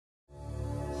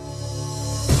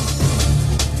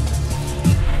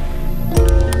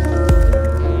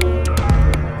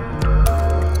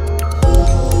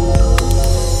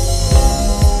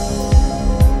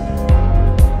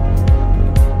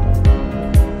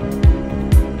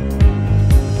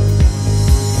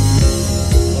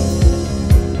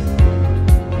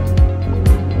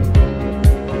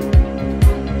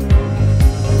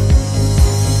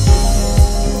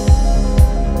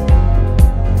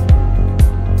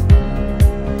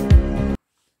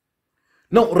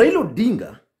Now, Raila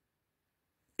Odinga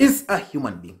is a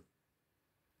human being.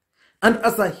 And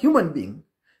as a human being,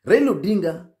 Raila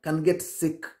Odinga can get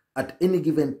sick at any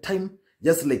given time,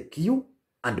 just like you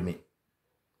and me.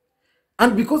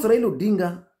 And because Raila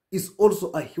Odinga is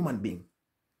also a human being,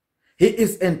 he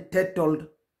is entitled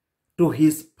to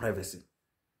his privacy.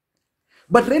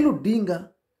 But Raila Odinga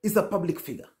is a public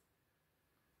figure.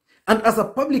 And as a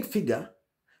public figure,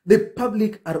 the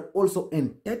public are also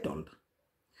entitled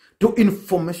to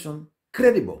information,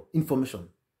 credible information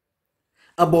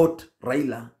about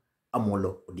Raila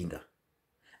Amolo Odinga.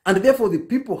 And therefore, the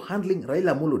people handling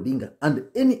Raila Amolo Odinga and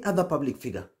any other public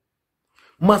figure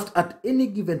must at any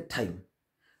given time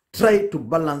try to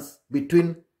balance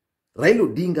between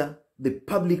Raila Odinga, the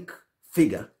public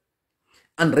figure,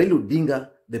 and Raila Odinga,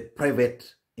 the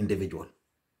private individual.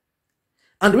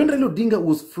 And when Raila Odinga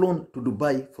was flown to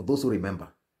Dubai, for those who remember,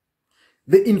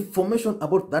 the information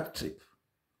about that trip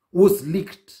was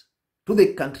leaked to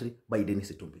the country by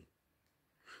Dennis Itumbi.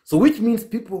 So which means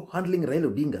people handling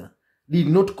Raila Odinga did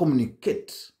not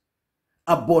communicate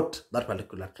about that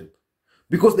particular trip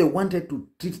because they wanted to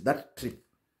treat that trip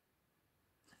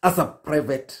as a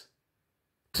private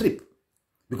trip,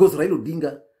 because Raila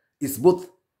Odinga is both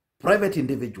private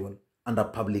individual and a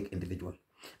public individual.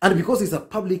 And because he's a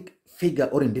public figure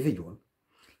or individual,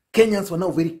 Kenyans were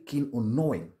now very keen on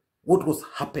knowing what was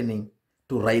happening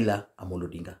to Raila Amolo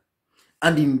Odinga.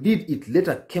 And indeed, it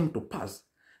later came to pass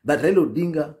that Raila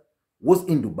Odinga was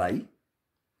in Dubai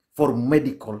for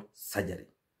medical surgery.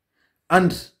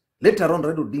 And later on,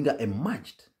 Raila Odinga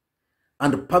emerged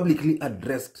and publicly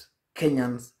addressed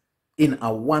Kenyans in a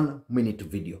 1-minute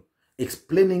video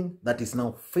explaining that he's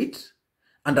now fit.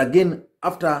 And again,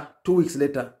 after 2 weeks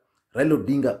later, Raila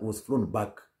Odinga was flown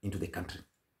back into the country.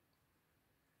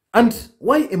 And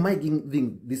why am I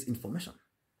giving this information?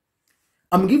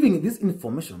 I'm giving this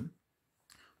information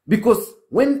because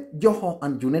when Joho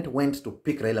and Junet went to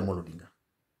pick Raila Amolo Odinga,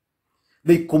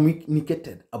 they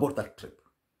communicated about that trip.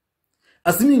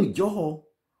 Assuming Joho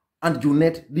and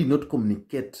Junet did not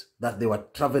communicate that they were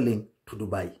traveling to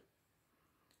Dubai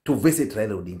to visit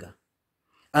Raila Odinga,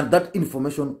 and that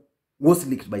information was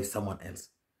leaked by someone else,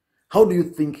 how do you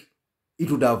think it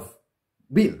would have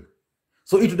been?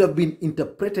 So it would have been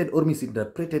interpreted or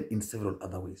misinterpreted in several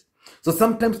other ways. So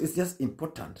sometimes it's just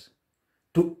important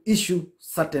to issue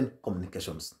certain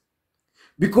communications.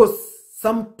 Because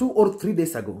some 2 or 3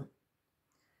 days ago,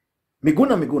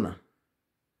 Miguna Miguna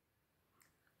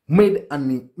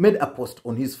made a post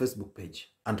on his Facebook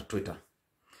page and Twitter.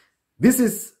 This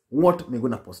is what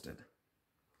Miguna posted.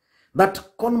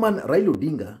 That conman Raila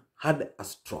Odinga had a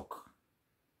stroke.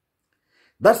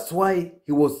 That's why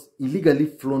he was illegally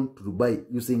flown to Dubai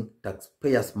using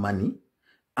taxpayers' money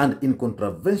and in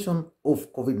contravention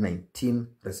of COVID-19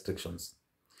 restrictions.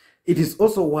 It is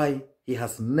also why he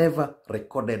has never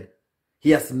been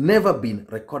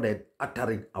recorded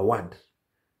uttering a word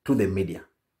to the media.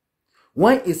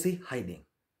 Why is he hiding?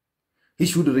 He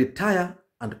should retire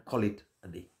and call it a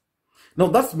day. Now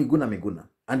that's Miguna Miguna,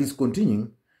 and he's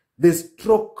continuing. The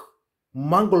stroke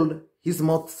mangled his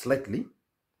mouth slightly.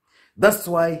 That's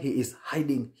why he is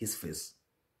hiding his face.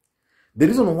 The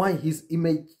reason why his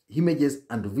images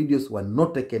and videos were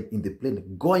not taken in the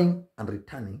plane going and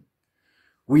returning,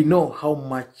 we know how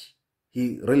much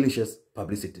he relishes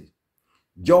publicity.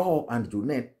 Joho and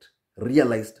Junet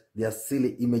realized their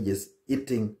silly images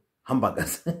eating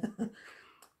hamburgers,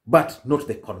 but not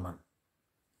the conman.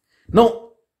 Now,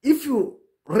 if you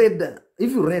read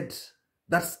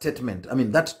that statement, I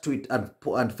mean that tweet and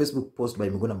Facebook post by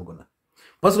Miguna Miguna,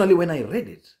 personally, when I read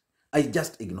it, I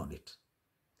just ignored it.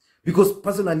 Because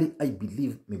personally, I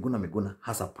believe Miguna Miguna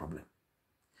has a problem.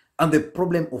 And the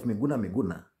problem of Miguna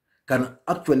Miguna can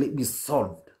actually be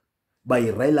solved by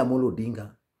Raila Amolo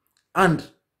Odinga and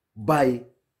by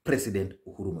President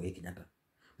Uhuru Kenyatta.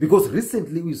 Because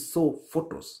recently we saw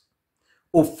photos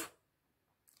of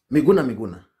Miguna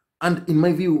Miguna. And in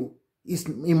my view,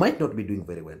 he might not be doing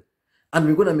very well. And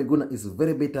Miguna Miguna is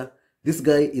very bitter. This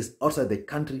guy is outside the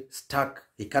country, stuck.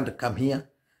 He can't come here.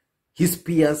 His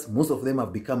peers, most of them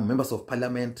have become members of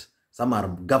parliament. Some are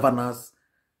governors,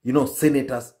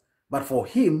 senators. But for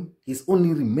him, he's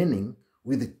only remaining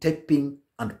with typing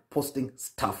and posting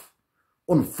stuff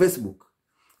on Facebook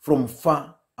from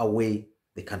far away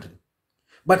the country.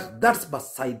 But that's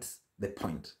besides the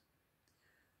point.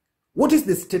 What is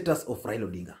the status of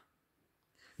Raila Odinga?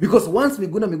 Because once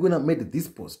Miguna Miguna made this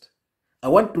post, I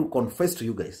want to confess to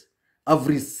you guys, I've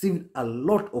received a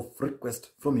lot of requests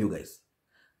from you guys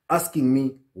asking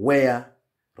me where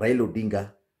Raila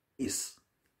Odinga is.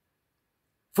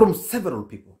 From several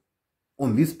people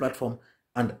on this platform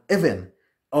and even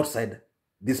outside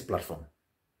this platform.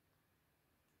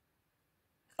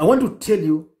 I want to tell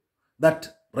you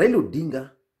that Raila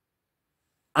Odinga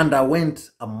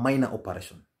underwent a minor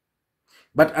operation.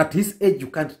 But at his age, you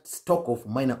can't talk of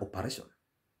minor operation.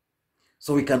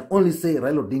 So we can only say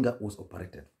Raila Odinga was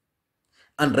operated.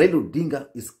 And Raila Odinga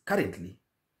is currently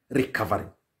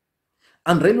recovering.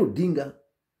 And Raila Odinga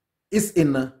is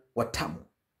in Watamu.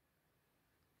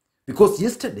 Because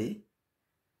yesterday,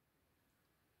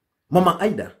 Mama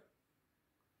Ida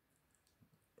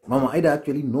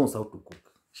actually knows how to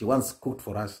cook. She once cooked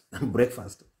for us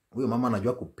breakfast. Huyo mama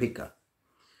anajua kupika.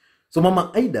 So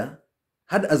Mama Ida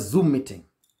had a Zoom meeting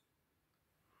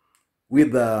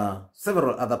with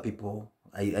several other people.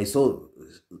 I saw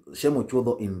Shemo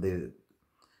Chodo in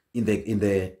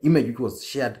the image which was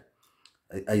shared.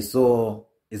 I saw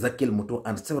Ezekiel Muto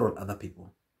and several other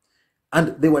people.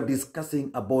 And they were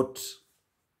discussing about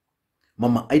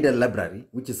Mama Ida Library,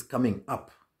 which is coming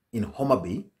up in Homa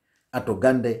Bay at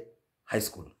Ogande High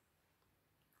School.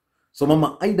 So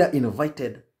Mama Ida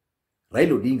invited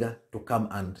Raila Odinga to come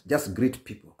and just greet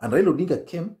people. And Raila Odinga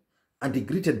came and he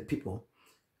greeted people.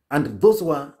 And those who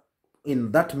were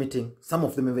in that meeting, some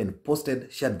of them even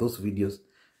shared those videos.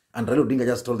 And Raila Odinga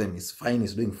just told them he's fine,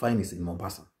 he's doing fine, he's in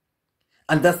Mombasa.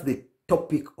 And that's the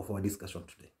topic of our discussion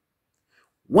today.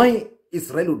 Why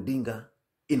is Raila Odinga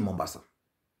in Mombasa?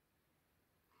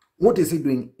 What is he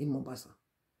doing in Mombasa?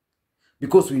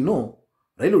 Because we know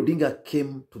Raila Odinga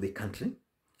came to the country.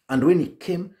 And when he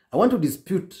came, I want to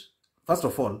dispute, first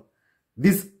of all,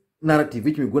 this narrative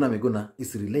which Miguna Miguna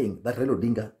is relaying that Raila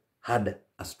Odinga had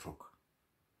a stroke.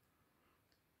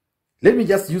 Let me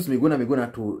just use Miguna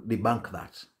Miguna to debunk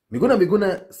that. Miguna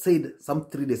Miguna said some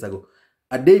 3 days ago,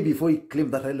 a day before he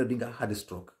claimed that Raila Odinga had a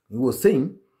stroke, he was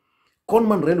saying,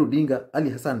 Conman Raila Odinga,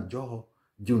 Ali Hassan Joho,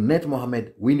 Junet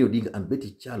Mohammed, Winnie Odinga, and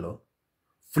Betty Chalo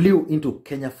flew into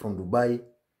Kenya from Dubai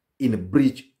in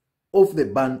breach of the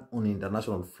ban on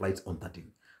international flights on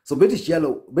 13. So Betty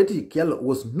Chalo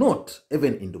was not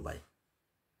even in Dubai.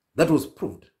 That was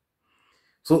proved.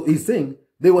 So he's saying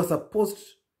they were supposed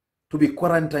to be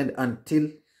quarantined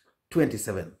until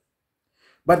 27.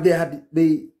 But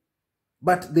they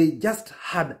just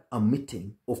had a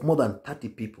meeting of more than 30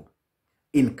 people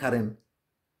in Karen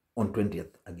on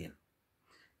 20th again,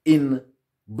 in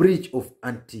breach of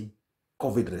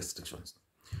anti-COVID restrictions.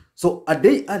 So a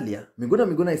day earlier, Miguna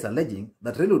Miguna is alleging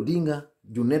that Raila Odinga,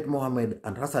 Junet Mohammed,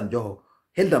 and Hassan Joho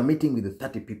held a meeting with the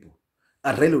 30 people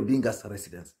at Raila Odinga's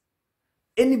residence.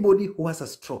 Anybody who has a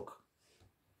stroke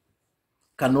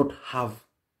cannot have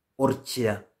or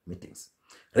chair meetings.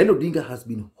 Raila Odinga has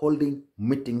been holding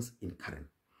meetings in Karen.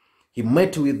 He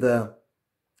met with the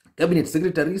cabinet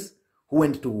secretaries who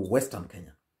went to Western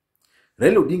Kenya.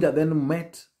 Raila Odinga then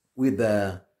met with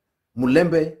the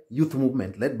Mulembe Youth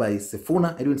Movement led by Edwin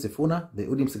Sifuna, the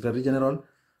ODM Secretary General,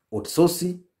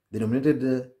 Otsosi, the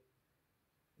nominated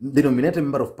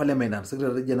Member of Parliament and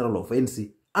Secretary General of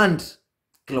ANC, and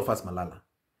Cleophas Malala.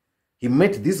 He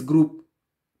met this group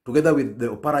together with the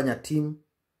Oparanya team,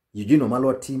 Eugene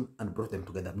Omalwa team, and brought them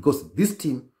together because this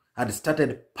team had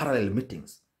started parallel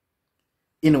meetings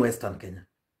in Western Kenya.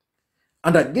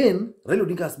 And again, Raila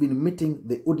Odinga has been meeting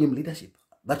the ODM leadership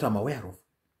that I'm aware of.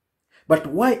 But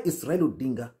why is Raila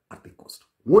Odinga at the coast?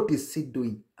 What is he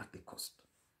doing at the coast?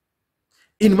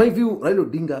 In my view, Raila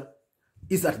Odinga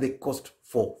is at the coast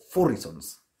for 4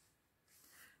 reasons.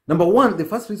 Number one, the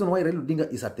first reason why Raila Odinga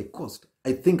is at the coast,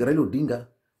 I think Raila Odinga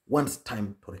wants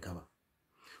time to recover.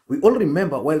 We all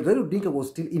remember while Raila Odinga was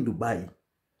still in Dubai,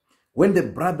 when the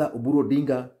brother Uhuru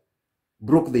Odinga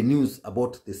broke the news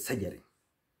about the surgery,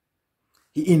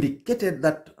 he indicated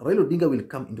that Raila Odinga will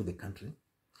come into the country.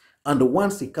 And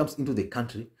once he comes into the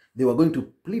country, they were going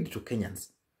to plead to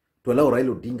Kenyans to allow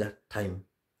Raila Odinga time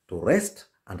to rest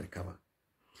and recover.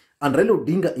 And Raila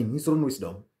Odinga, in his own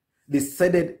wisdom,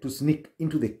 decided to sneak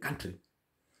into the country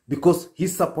because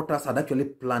his supporters had actually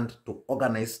planned to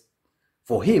organize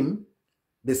for him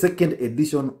the 2nd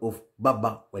edition of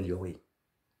Baba While You're Away.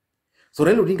 So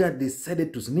Raila Odinga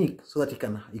decided to sneak so that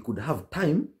he could have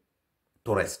time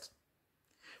to rest.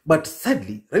 But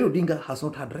sadly, Raila Odinga has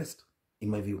not had rest,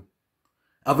 in my view.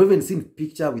 I've even seen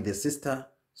picture with the sister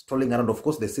strolling around. Of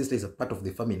course, the sister is a part of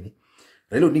the family.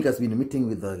 Raila Odinga has been meeting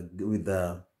with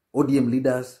the ODM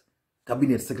leaders,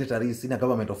 cabinet secretaries, senior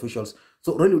government officials.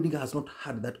 So Raila Odinga has not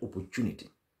had that opportunity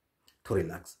to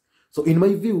relax. So in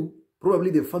my view,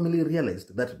 probably the family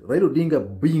realized that Raila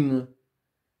Odinga being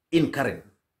in Karen,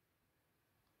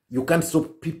 you can't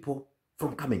stop people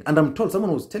from coming. And I'm told,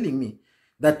 someone was telling me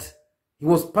that he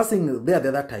was passing there the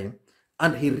other time,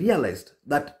 and he realized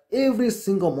that every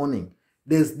single morning,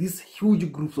 there's these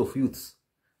huge groups of youths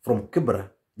from Kibra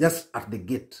just at the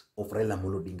gate of Raila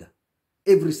Odinga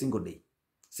every single day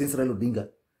since Raila Odinga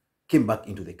came back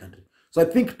into the country. So I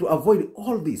think to avoid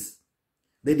all this,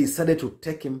 they decided to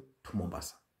take him to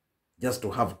Mombasa just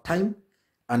to have time.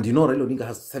 And you know, Raila Odinga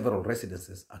has several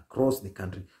residences across the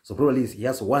country. So probably he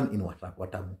has one in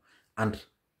Watamu and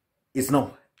is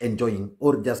now enjoying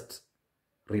or just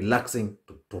relaxing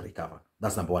to recover.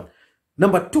 That's number one.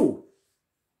 Number two,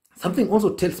 something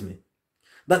also tells me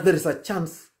that there is a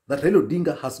chance that Raila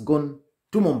Odinga has gone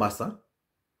to Mombasa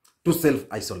to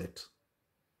self-isolate.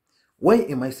 Why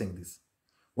am I saying this?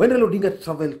 When Raila Odinga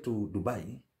traveled to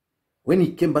Dubai, when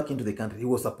he came back into the country, he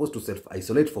was supposed to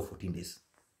self-isolate for 14 days.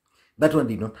 That one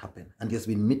did not happen, and he has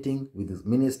been meeting with his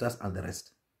ministers and the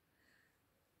rest.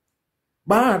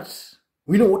 But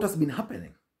we know what has been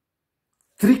happening.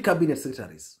 3 cabinet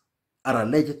secretaries are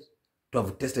alleged to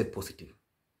have tested positive.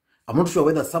 I'm not sure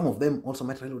whether some of them also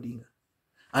met Raila Odinga.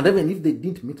 And even if they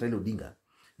didn't meet Raila Odinga,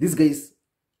 these guys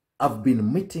have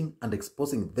been meeting and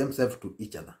exposing themselves to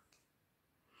each other.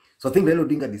 So I think Raila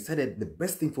Odinga decided the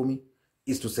best thing for me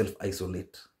is to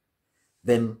self-isolate.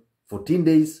 Then 14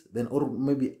 days, then or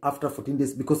maybe after 14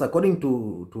 days, because according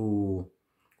to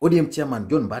ODM chairman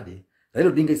John Mbadi,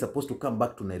 Raila Odinga is supposed to come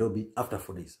back to Nairobi after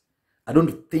 4 days. I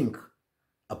don't think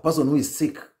a person who is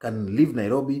sick can leave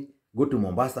Nairobi, go to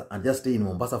Mombasa, and just stay in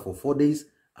Mombasa for 4 days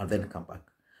and then come back.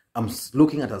 I'm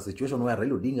looking at a situation where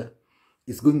Raila Odinga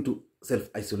is going to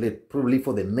self-isolate probably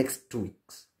for the next 2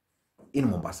 weeks in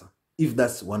Mombasa, if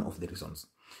that's one of the reasons.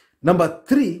 Number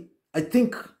 3, I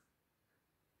think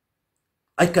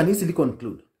I can easily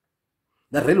conclude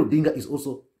that Raila Odinga is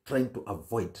also trying to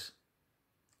avoid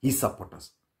his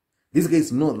supporters. These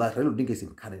guys know that Raila Odinga is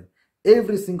in Karen.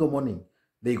 Every single morning,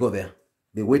 they go there.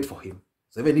 They wait for him.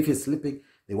 So even if he's sleeping,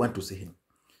 they want to see him.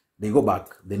 They go back.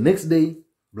 The next day,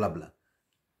 blah, blah.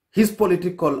 His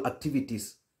political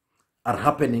activities are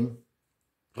happening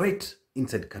right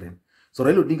inside Karen. So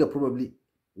Raila Odinga probably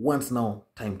wants now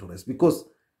time to rest, because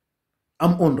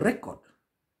I'm on record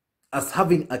as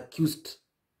having accused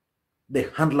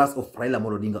the handlers of Raila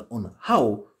Odinga on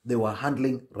how they were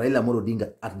handling Raila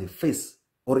Odinga at the face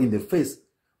or in the face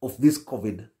of this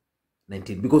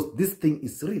COVID-19, because this thing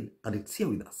is real and it's here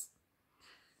with us.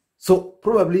 So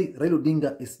probably Raila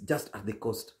Odinga is just at the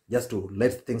coast, just to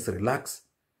let things relax,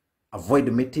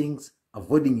 avoid meetings,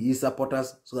 avoiding his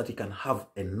supporters, so that he can have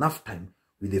enough time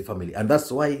with the family. And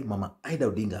that's why Mama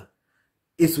Ida Odinga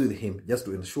is with him, just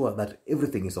to ensure that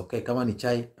everything is okay. Kama ni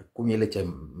chai, kunywa ile chai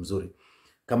mzuri.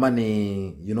 Kama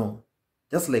ni, you know,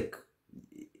 just like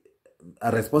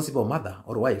a responsible mother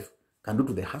or wife can do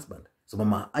to the husband. So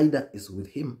Mama Ida is with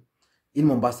him in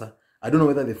Mombasa. I don't know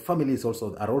whether the family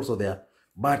are also there,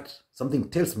 but something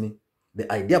tells me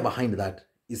the idea behind that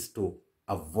is to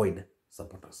avoid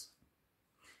supporters.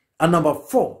 And number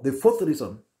 4, the 4th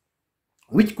reason,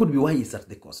 which could be why he's at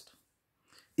the coast,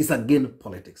 is again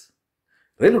politics.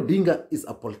 Raila Odinga is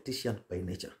a politician by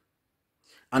nature.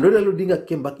 And when Raila Odinga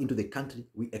came back into the country,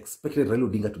 we expected Raila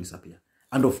Odinga to disappear.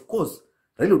 And of course,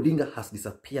 Raila Odinga has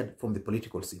disappeared from the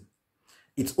political scene.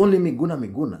 It's only Miguna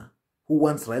Miguna who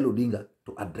wants Raila Odinga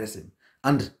to address him.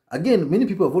 And again, many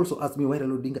people have also asked me why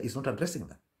Raila Odinga is not addressing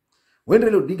them. When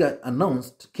Raila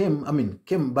Odinga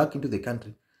came back into the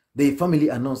country, the family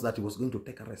announced that he was going to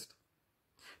take a rest.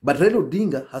 But Raila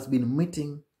Odinga has been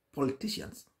meeting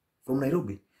politicians from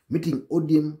Nairobi, meeting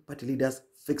ODM party leaders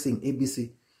fixing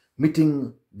ABC,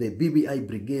 meeting the BBI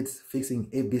brigades fixing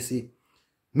ABC,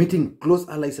 meeting close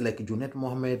allies like Junet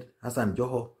Mohammed, Hassan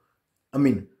Joho,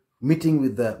 meeting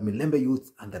with the Milembe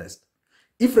youth and the rest.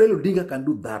 If Raila Odinga can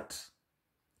do that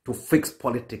to fix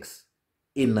politics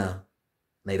in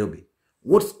Nairobi,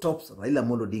 what stops Raila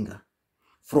Odinga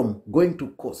from going to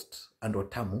Coast and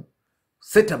Watamu,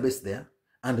 set a base there,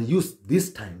 and use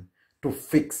this time to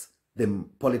fix the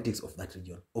politics of that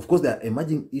region? Of course, there are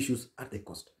emerging issues at the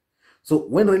coast. So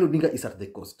when Raila Odinga is at the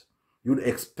coast, you'd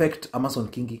expect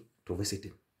Amason Kingi to visit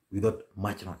him without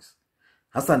much noise.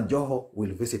 Hassan Joho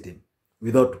will visit him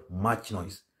without much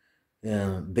noise.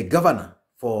 The governor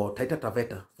for Taita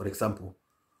Taveta, for example,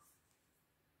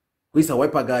 who is a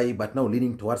Wiper guy but now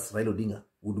leaning towards Raila Odinga,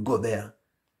 would go there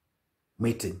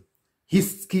meeting.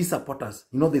 His key supporters,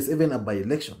 you know, there's even a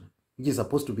by-election which is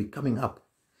supposed to be coming up.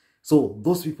 So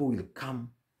those people will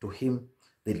come to him,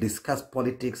 they discuss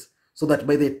politics, so that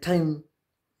by the time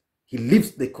he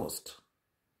leaves the coast,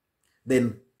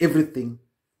 then everything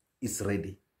is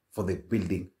ready for the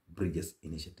Building Bridges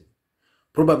initiative.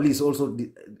 Probably he's also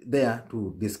there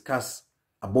to discuss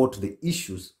about the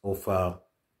issues of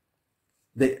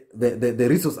the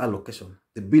resource allocation,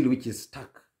 the bill which is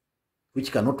stuck,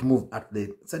 which cannot move at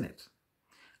the Senate.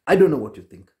 I don't know what you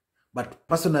think, But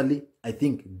personally, I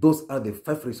think those are the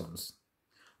 5 reasons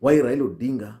why Raila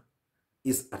Odinga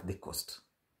is at the coast.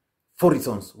 4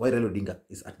 reasons why Raila Odinga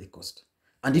is at the coast.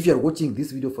 And if you are watching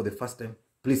this video for the first time,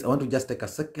 please, I want to just take a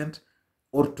second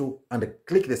or two and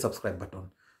click the subscribe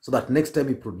button so that next time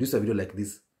we produce a video like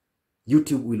this,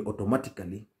 YouTube will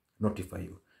automatically notify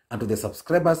you. And to the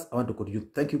subscribers, I want to continue.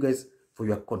 Thank you guys for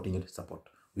your continued support.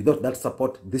 Without that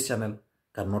support, this channel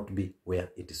cannot be where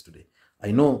it is today.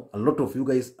 I know a lot of you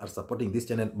guys are supporting this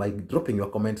channel by dropping your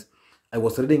comments. I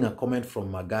was reading a comment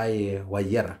from a guy,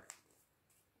 Wayera.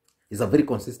 He's a very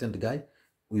consistent guy.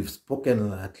 We've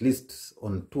spoken at least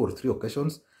on 2 or 3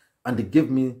 occasions, and he gave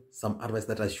me some advice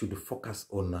that I should focus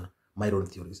on my own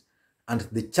theories. And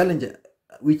the challenge,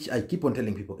 which I keep on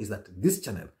telling people, is that this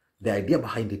channel, the idea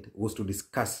behind it was to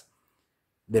discuss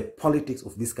the politics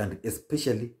of this country,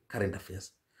 especially current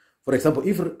affairs. For example,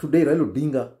 if today Raila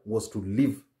Odinga was to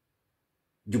leave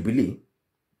Jubilee,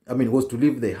 was to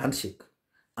leave the handshake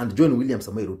and join William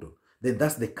Samoei Ruto, then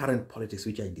that's the current politics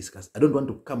which I discuss. I don't want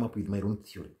to come up with my own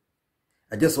theory.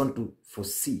 I just want to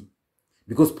foresee,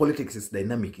 because politics is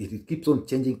dynamic. It keeps on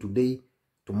changing today,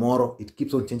 tomorrow, it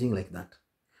keeps on changing like that.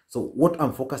 So what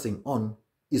I'm focusing on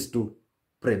is to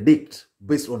predict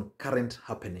based on current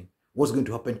happening. What's going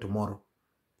to happen tomorrow,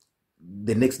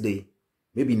 the next day,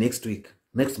 maybe next week,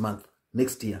 next month,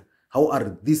 next year. How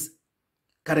are these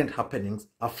current happenings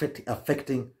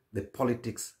affecting the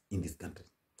politics in this country?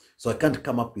 So I can't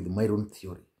come up with my own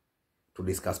theory to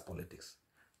discuss politics.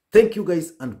 Thank you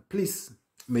guys, and please,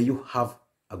 may you have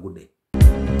a good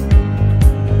day.